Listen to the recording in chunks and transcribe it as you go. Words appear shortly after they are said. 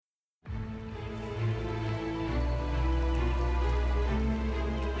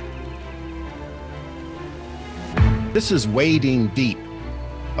This is Wading Deep,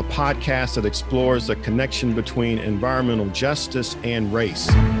 a podcast that explores the connection between environmental justice and race.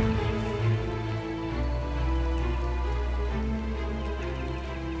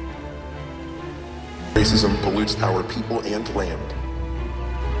 Racism pollutes our people and land.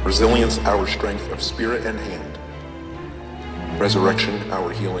 Resilience, our strength of spirit and hand. Resurrection, our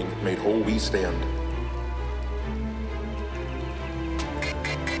healing. Made whole we stand.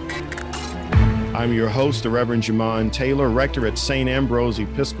 I'm your host, the Reverend Jamon Taylor, rector at St. Ambrose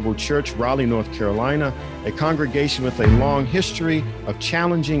Episcopal Church, Raleigh, North Carolina, a congregation with a long history of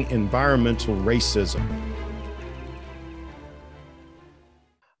challenging environmental racism.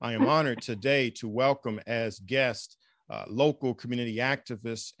 I am honored today to welcome as guests local community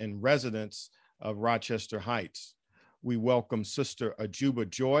activists and residents of Rochester Heights. We welcome Sister Ajuba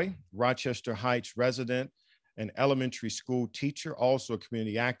Joy, Rochester Heights resident, an elementary school teacher, also a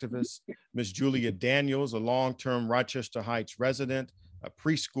community activist. Ms. Julia Daniels, a long-term Rochester Heights resident, a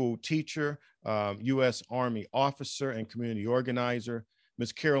preschool teacher, U.S. Army officer and community organizer.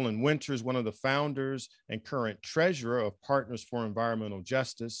 Ms. Carolyn Winters, one of the founders and current treasurer of Partners for Environmental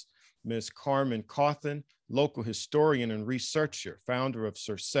Justice. Ms. Carmen Cawthon, local historian and researcher, founder of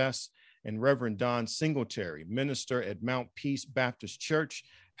Success, and Reverend Don Singletary, minister at Mount Peace Baptist Church,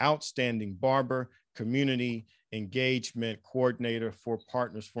 outstanding barber, community engagement coordinator for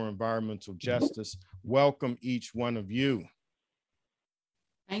Partners for Environmental Justice. Welcome each one of you.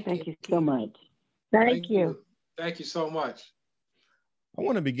 Thank you so much. Thank you. Thank you so much. I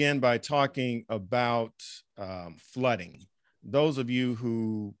want to begin by talking about flooding. Those of you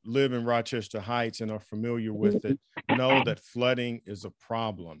who live in Rochester Heights and are familiar with it know that flooding is a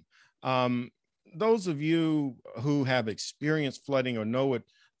problem. Those of you who have experienced flooding or know it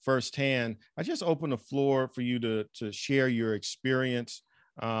firsthand, I just open the floor for you to share your experience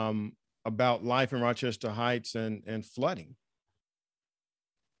about life in Rochester Heights and flooding.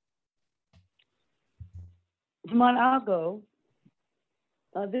 Jamon, I'll go.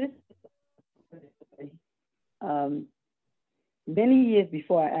 Many years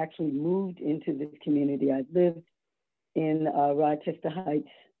before I actually moved into this community, I lived in Rochester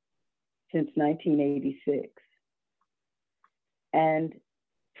Heights since 1986. And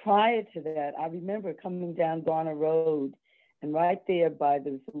prior to that, I remember coming down Garner Road, and right there by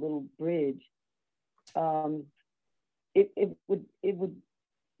this little bridge, it would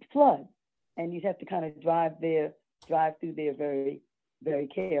flood, and you'd have to kind of drive through there very, very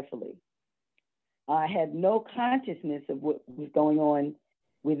carefully. I had no consciousness of what was going on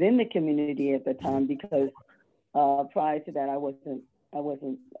within the community at the time because prior to that, I wasn't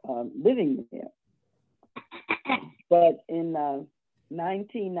living there. But in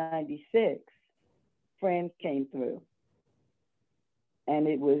 1996, Fran came through, and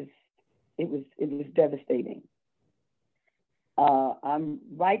it was devastating. I'm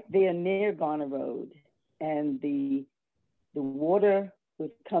right there near Garner Road, and the water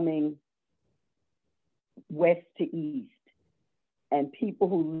was coming west to east, and people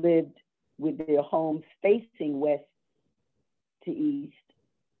who lived with their homes facing west to east,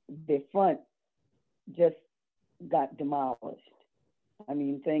 their front just got demolished. I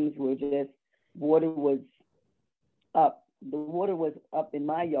mean, things were just, water was up. The water was up in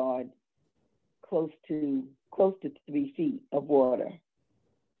my yard, close to 3 feet of water.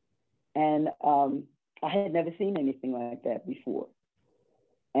 And I had never seen anything like that before.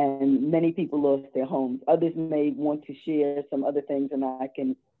 And many people lost their homes. Others may want to share some other things, and I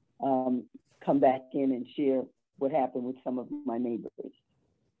can come back in and share what happened with some of my neighbors.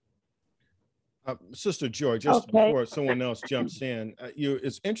 Sister Joy, just before someone else jumps in,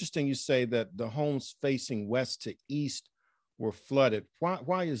 it's interesting you say that the homes facing west to east were flooded.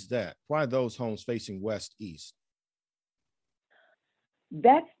 Why is that? Why those homes facing west-east?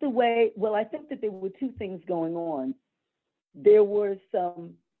 That's the way, well, I think that there were two things going on. There were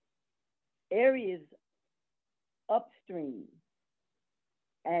some areas upstream,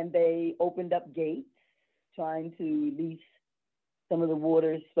 and they opened up gates trying to release some of the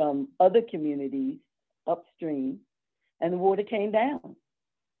waters from other communities upstream, and the water came down.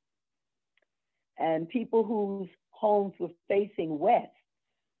 And people whose homes were facing west,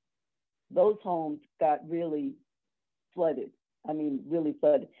 those homes got really flooded. I mean, really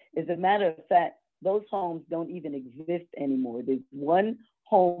flooded. As a matter of fact, those homes don't even exist anymore. There's one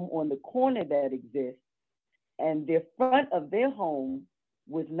home on the corner that exists, and the front of their home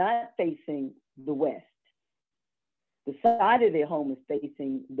was not facing the west. The side of their home is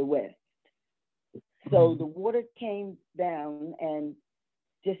facing the west. So the water came down and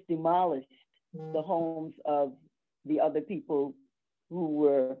just demolished the homes of the other people who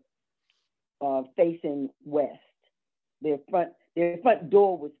were facing west. Their front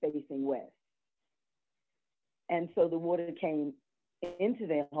door was facing west. And so the water came into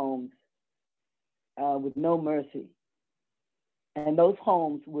their homes with no mercy. And those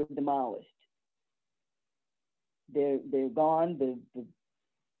homes were demolished. They're gone.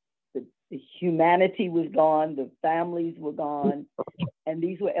 The humanity was gone. The families were gone. And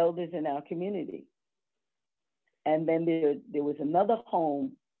these were elders in our community. And then there was another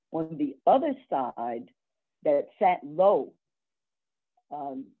home on the other side that sat low.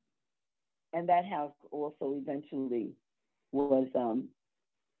 And that house also eventually was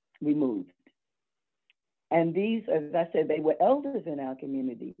removed. And these, as I said, they were elders in our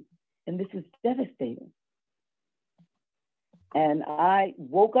community. And this is devastating. And I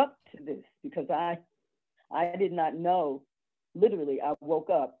woke up to this because I did not know. Literally, I woke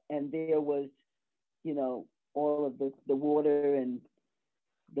up and there was, all of the water and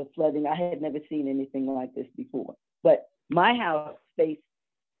the flooding. I had never seen anything like this before. But my house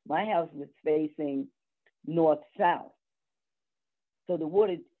was facing north-south. So the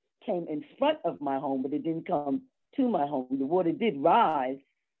water came in front of my home, but it didn't come to my home. The water did rise,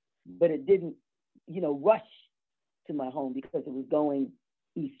 but it didn't, rush to my home because it was going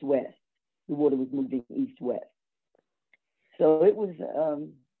east-west. The water was moving east-west. So it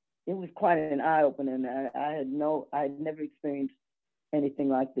was quite an eye-opener, and I had never experienced anything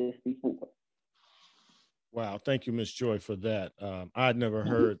like this before. Wow, thank you, Ms. Joy, for that. I'd never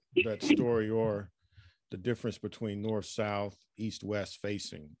heard that story or the difference between north, south, east, west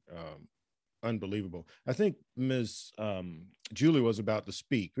facing. Unbelievable. I think Ms. Julie was about to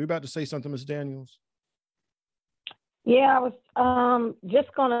speak. Were you about to say something, Ms. Daniels? Yeah, I was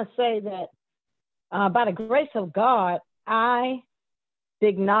just going to say that by the grace of God, I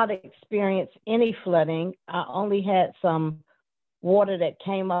did not experience any flooding. I only had some water that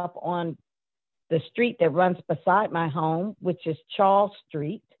came up on the street that runs beside my home, which is Charles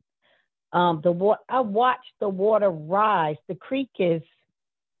Street. I watched the water rise. The creek is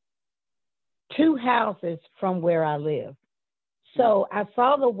 2 houses from where I live. So I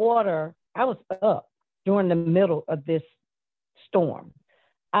saw the water. I was up during the middle of this storm.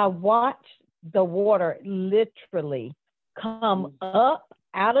 I watched the water literally come up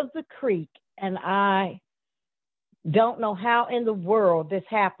out of the creek, and I don't know how in the world this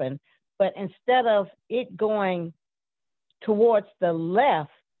happened, but instead of it going towards the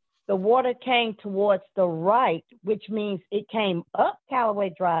left, the water came towards the right, which means it came up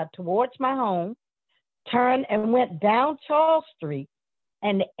Callaway Drive towards my home, turned and went down Charles Street,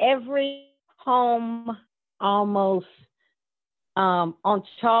 and every home almost on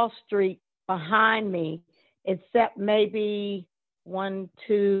Charles Street behind me, except maybe 1,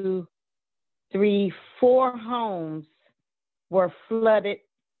 2, 3, 4 homes were flooded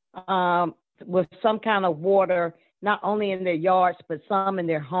with some kind of water, not only in their yards, but some in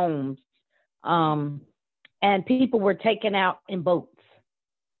their homes. And people were taken out in boats.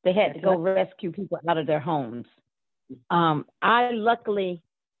 They had to go rescue people out of their homes. I luckily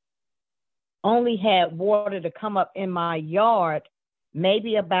only had water to come up in my yard,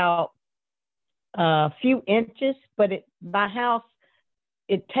 maybe about a few inches, but my house,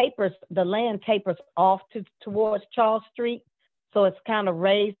 the land tapers off towards Charles Street. So it's kind of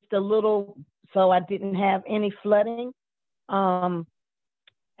raised a little, so I didn't have any flooding. And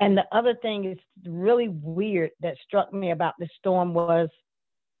the other thing is really weird that struck me about this storm was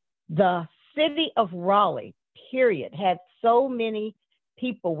the city of Raleigh, period, had so many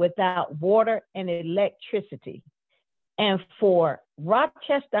people without water and electricity. And for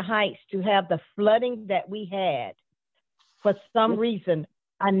Rochester Heights to have the flooding that we had, for some reason,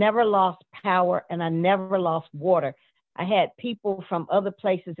 I never lost power and I never lost water. I had people from other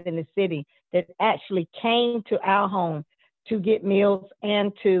places in the city that actually came to our home to get meals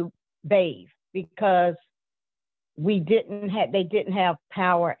and to bathe because they didn't have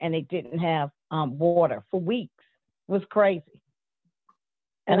power and they didn't have water for weeks. It was crazy.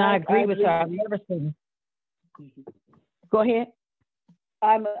 And I agree with her. I've never seen. Go ahead.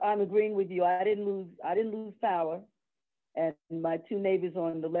 I'm agreeing with you. I didn't lose power, and my 2 neighbors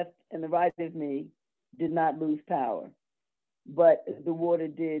on the left and the right of me did not lose power. But the water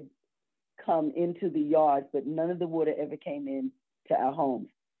did come into the yards, but none of the water ever came in to our homes.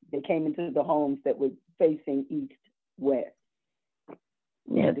 They came into the homes that were facing east-west.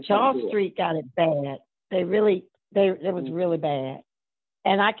 Yeah, Charles Street got it bad. It was really bad.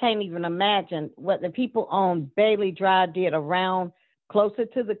 And I can't even imagine what the people on Bailey Drive did around closer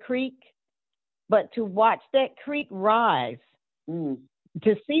to the creek. But to watch that creek rise,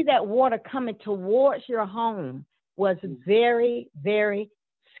 to see that water coming towards your home was very, very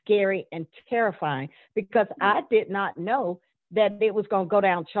scary and terrifying because I did not know that it was going to go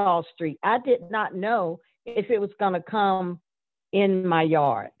down Charles Street. I did not know if it was going to come in my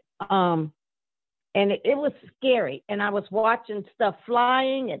yard. And it was scary. And I was watching stuff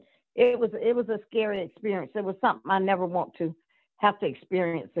flying, and it was a scary experience. It was something I never want to have to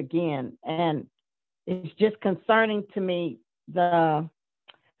experience again. And it's just concerning to me, all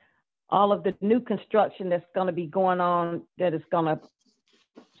of the new construction that's going to be going on that is going to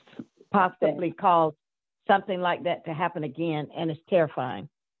possibly cause something like that to happen again, and it's terrifying.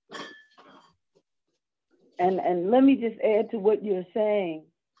 And let me just add to what you're saying,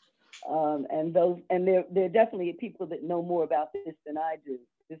 and there are definitely people that know more about this than I do.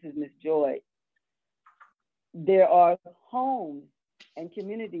 This is Miss Joy. There are homes and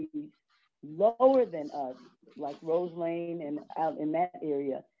communities lower than us, like Rose Lane and out in that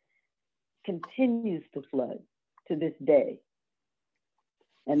area, continues to flood to this day.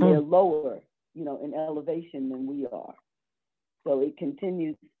 And they're lower, in elevation than we are. So it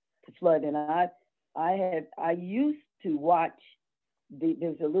continues to flood. And I used to watch,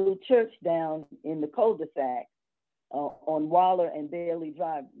 there's a little church down in the cul-de-sac on Waller and Bailey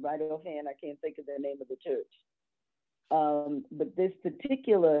Drive, right offhand, I can't think of the name of the church. But this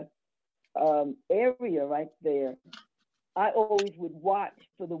particular area right there, I always would watch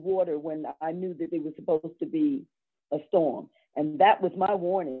for the water when I knew that it was supposed to be a storm. And that was my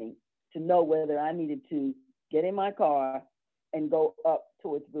warning to know whether I needed to get in my car and go up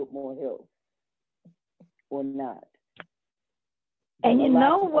towards Biltmore Hills or not. And you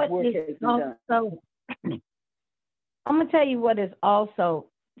know what is also, I'm gonna tell you what is also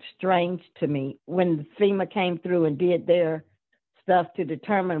strange to me. When FEMA came through and did their stuff to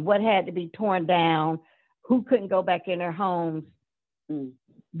determine what had to be torn down, who couldn't go back in their homes,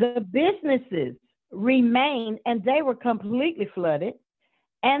 the businesses remained, and they were completely flooded,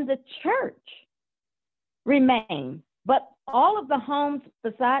 and the church remained. But all of the homes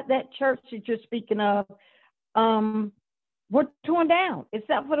beside that church that you're speaking of were torn down,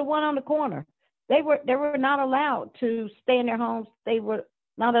 except for the one on the corner. They were not allowed to stay in their homes. They were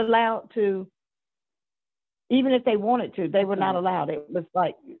not allowed to, even if they wanted to, they were not allowed. It was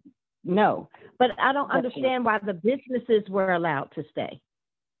like, no. But I don't understand why the businesses were allowed to stay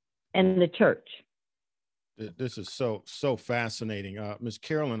and the church. This is so fascinating. Ms.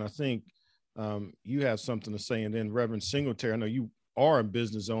 Carolyn, I think you have something to say, and then Reverend Singletary, I know you are a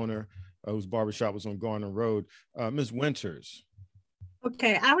business owner whose barbershop was on Garner Road. Ms. Winters.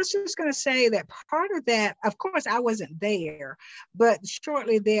 Okay, I was just going to say that part of that, of course, I wasn't there, but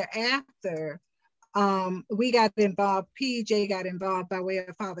shortly thereafter, we got involved, PJ got involved by way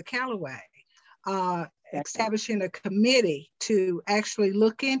of Father Calloway, establishing a committee to actually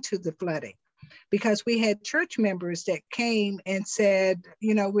look into the flooding, because we had church members that came and said,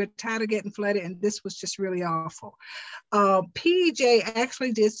 we're tired of getting flooded, and this was just really awful. PJ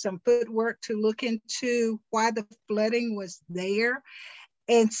actually did some footwork to look into why the flooding was there.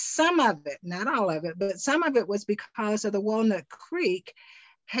 And some of it, not all of it, but some of it was because of the Walnut Creek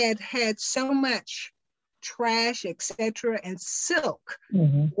had so much trash, etc., and silk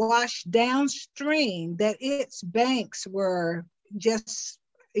washed downstream that its banks were just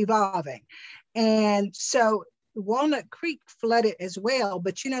evolving. And so Walnut Creek flooded as well,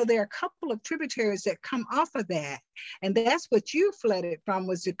 but there are a couple of tributaries that come off of that, and that's what you flooded from,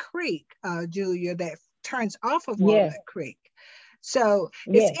 was the creek, Julia, that turns off of Walnut Creek. So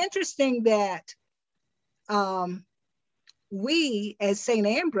it's interesting that we as St.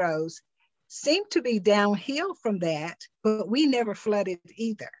 Ambrose seem to be downhill from that, but we never flooded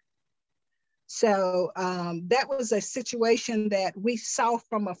either. So that was a situation that we saw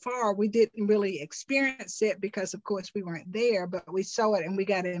from afar. We didn't really experience it because, of course, we weren't there, but we saw it and we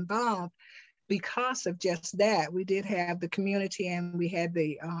got involved because of just that. We did have the community and we had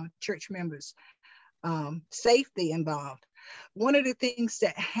the church members' safety involved. One of the things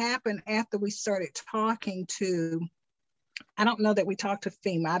that happened after we started talking to, I don't know that we talked to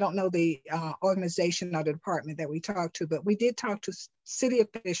FEMA. I don't know the organization or the department that we talked to, but we did talk to city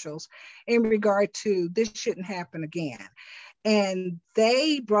officials in regard to this shouldn't happen again. And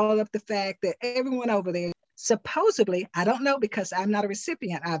they brought up the fact that everyone over there supposedly, I don't know because I'm not a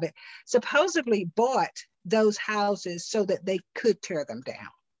recipient of it, supposedly bought those houses so that they could tear them down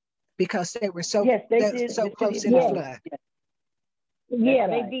because they were so, so close in the flood. Yeah,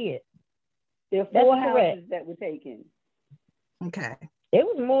 they did. There are 4 houses that were taken. Okay. It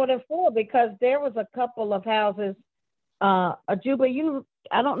was more than 4 because there was a couple of houses. Ajuba,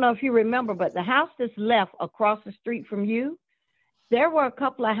 I don't know if you remember, but the house that's left across the street from you, there were a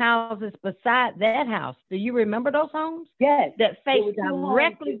couple of houses beside that house. Do you remember those homes? Yes. That faced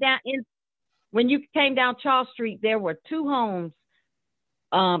directly down in. When you came down Charles Street, there were two homes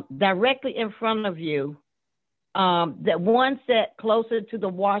directly in front of you. That one sat closer to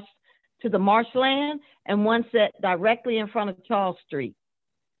the marshland, and one sat directly in front of Charles Street.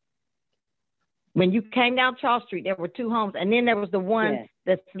 When you came down Charles Street, there were two homes, and then there was the one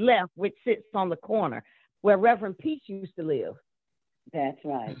that's left, which sits on the corner, where Reverend Peace used to live. That's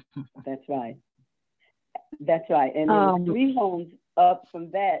right. That's right. That's right. And there were three homes up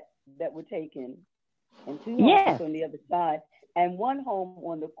from that were taken, and two homes on the other side, and one home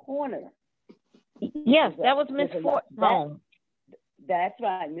on the corner. Yes, that was Miss Fort's home. That's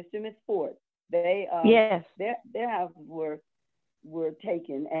right, Mr. and Miss Fort. They their houses were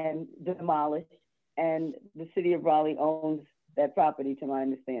taken and demolished, and the city of Raleigh owns that property, to my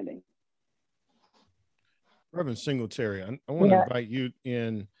understanding. Reverend Singletary, I want to invite you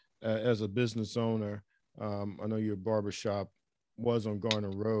in as a business owner. I know your barbershop was on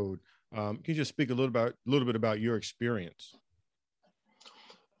Garner Road. Can you just speak a little bit about your experience?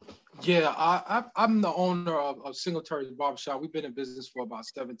 Yeah, I'm the owner of Singletary's Barbershop. We've been in business for about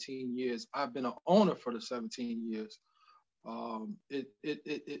 17 years. I've been an owner for the 17 years.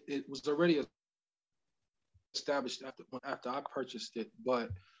 It was already established after I purchased it, but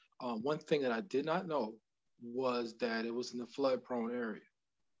one thing that I did not know was that it was in the flood-prone area.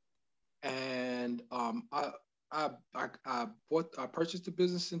 And I purchased the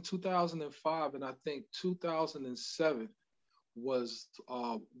business in 2005, and I think 2007 was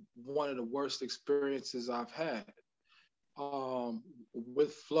one of the worst experiences I've had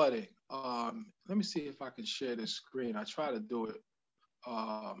with flooding. Let me see if I can share this screen. I try to do it.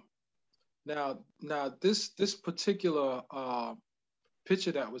 Now this particular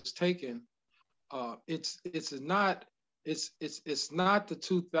picture that was taken, it's not the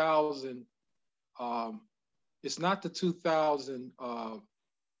 2000 it's not the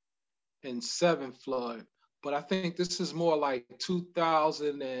 2007 flood, but I think this is more like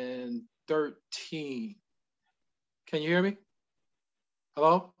 2013. Can you hear me?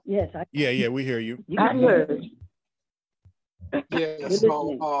 Hello? Yes. Yeah, we hear you. I heard. Yeah.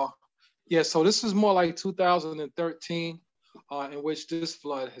 So this is more like 2013, in which this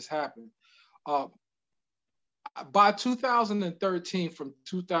flood has happened. By 2013, from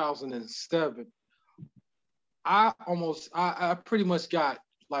 2007, I pretty much got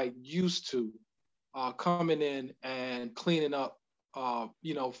like used to coming in and cleaning up,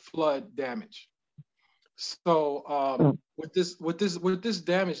 flood damage. So with this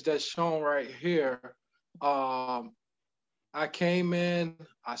damage that's shown right here, I came in,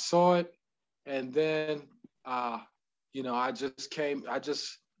 I saw it, and then I just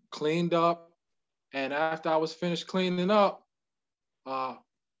cleaned up, and after I was finished cleaning up,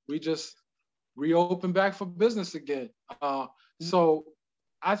 we just reopened back for business again. So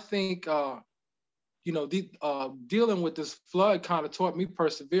I think dealing with this flood kind of taught me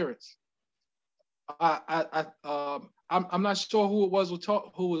perseverance. I'm not sure who it was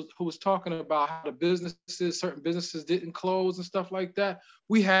who was talking about how certain businesses didn't close and stuff like that.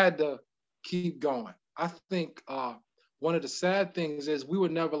 We had to keep going. I think one of the sad things is we were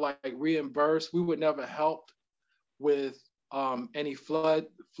never like reimbursed. We were never helped with any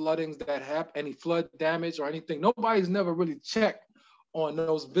floodings that happen, any flood damage or anything. Nobody's never really checked on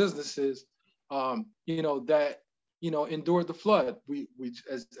those businesses, that endured the flood. We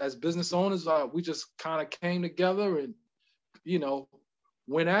as business owners, we just kind of came together and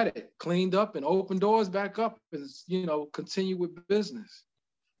went at it, cleaned up and opened doors back up, and continued with business.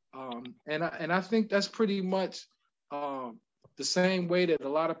 And I think that's pretty much the same way that a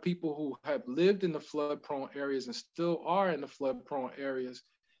lot of people who have lived in the flood-prone areas and still are in the flood-prone areas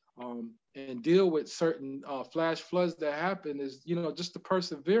and deal with certain flash floods that happen is, just the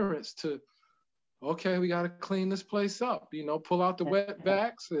perseverance to, okay, we got to clean this place up, pull out the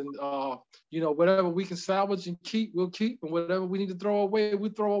wetbacks and, whatever we can salvage and keep, we'll keep, and whatever we need to throw away, we'll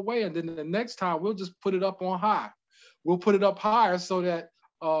throw away. And then the next time we'll just put it up on high. We'll put it up higher so that,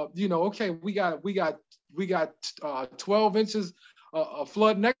 okay, we got 12 inches of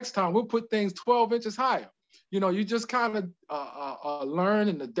flood next time. We'll put things 12 inches higher. You just kind of learn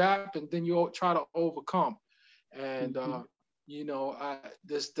and adapt, and then you try to overcome. And,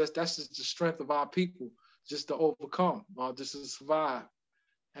 that's just the strength of our people, just to overcome, just to survive.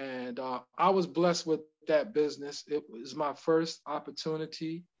 And I was blessed with that business. It was my first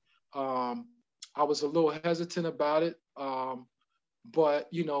opportunity. I was a little hesitant about it, but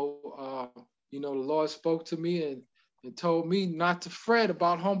the Lord spoke to me, and and told me not to fret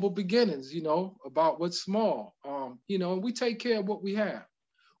about humble beginnings, about what's small. And we take care of what we have,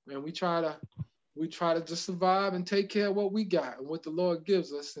 and we try to just survive and take care of what we got and what the Lord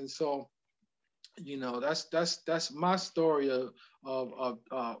gives us. And so, that's my story of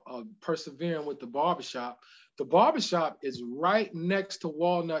persevering with the barbershop. The barbershop is right next to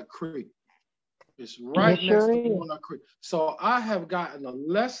Walnut Creek. It's right next to Walnut Creek. So I have gotten a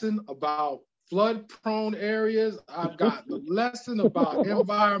lesson about flood-prone areas. I've gotten a lesson about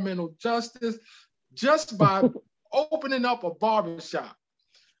environmental justice just by opening up a barbershop,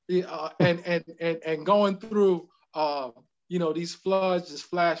 and going through, these floods, just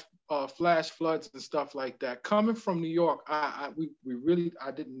flash floods and stuff like that. Coming from New York, I've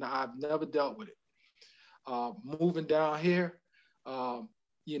never dealt with it. Moving down here, I've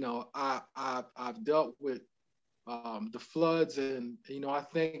dealt with the floods, and I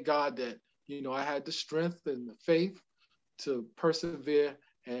thank God that I had the strength and the faith to persevere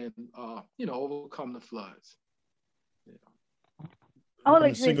and overcome the floods.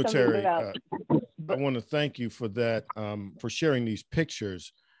 Singletary, I want to thank you for that, for sharing these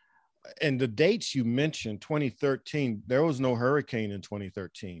pictures. And the dates you mentioned, 2013, there was no hurricane in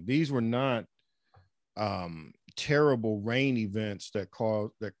 2013. These were not terrible rain events that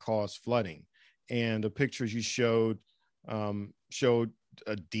caused flooding. And the pictures you showed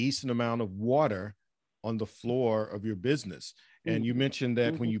a decent amount of water on the floor of your business. And you mentioned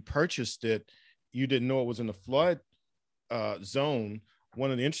that when you purchased it, you didn't know it was in a flood zone.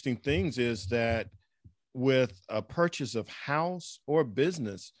 One of the interesting things is that with a purchase of house or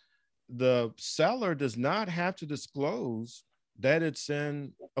business, the seller does not have to disclose that it's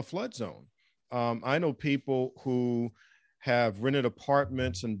in a flood zone. I know people who have rented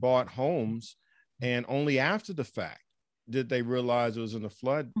apartments and bought homes, and only after the fact did they realize it was in a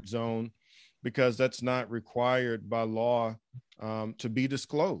flood zone, because that's not required by law to be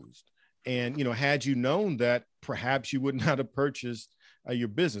disclosed. And, had you known that, perhaps you would not have purchased your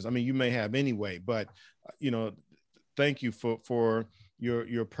business. I mean, you may have anyway, but, thank you for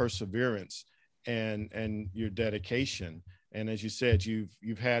your perseverance and your dedication. And as you said,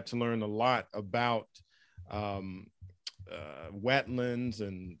 you've had to learn a lot about wetlands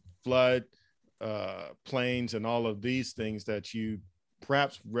and flood plains and all of these things that you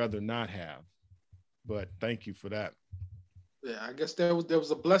perhaps rather not have. But thank you for that. Yeah, I guess there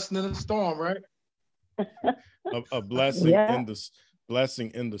was a blessing in the storm, right? a blessing in the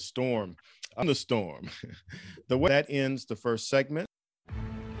blessing in the storm. On the storm. The way that ends the first segment.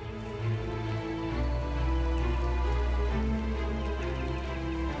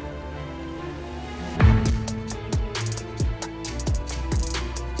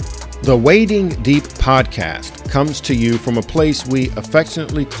 The Wading Deep podcast comes to you from a place we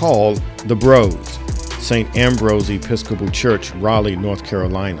affectionately call The Bros, St. Ambrose Episcopal Church, Raleigh, North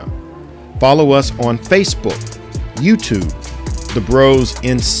Carolina. Follow us on Facebook, YouTube, The Bros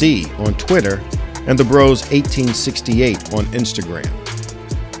NC on Twitter, and The Bros 1868 on Instagram.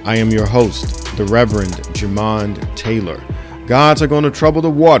 I am your host, the Reverend Jamond Taylor. Gods are going to trouble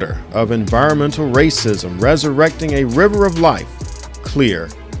the water of environmental racism, resurrecting a river of life, clear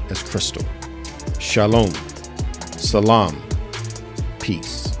as crystal. Shalom. Salam.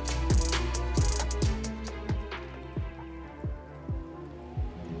 Peace.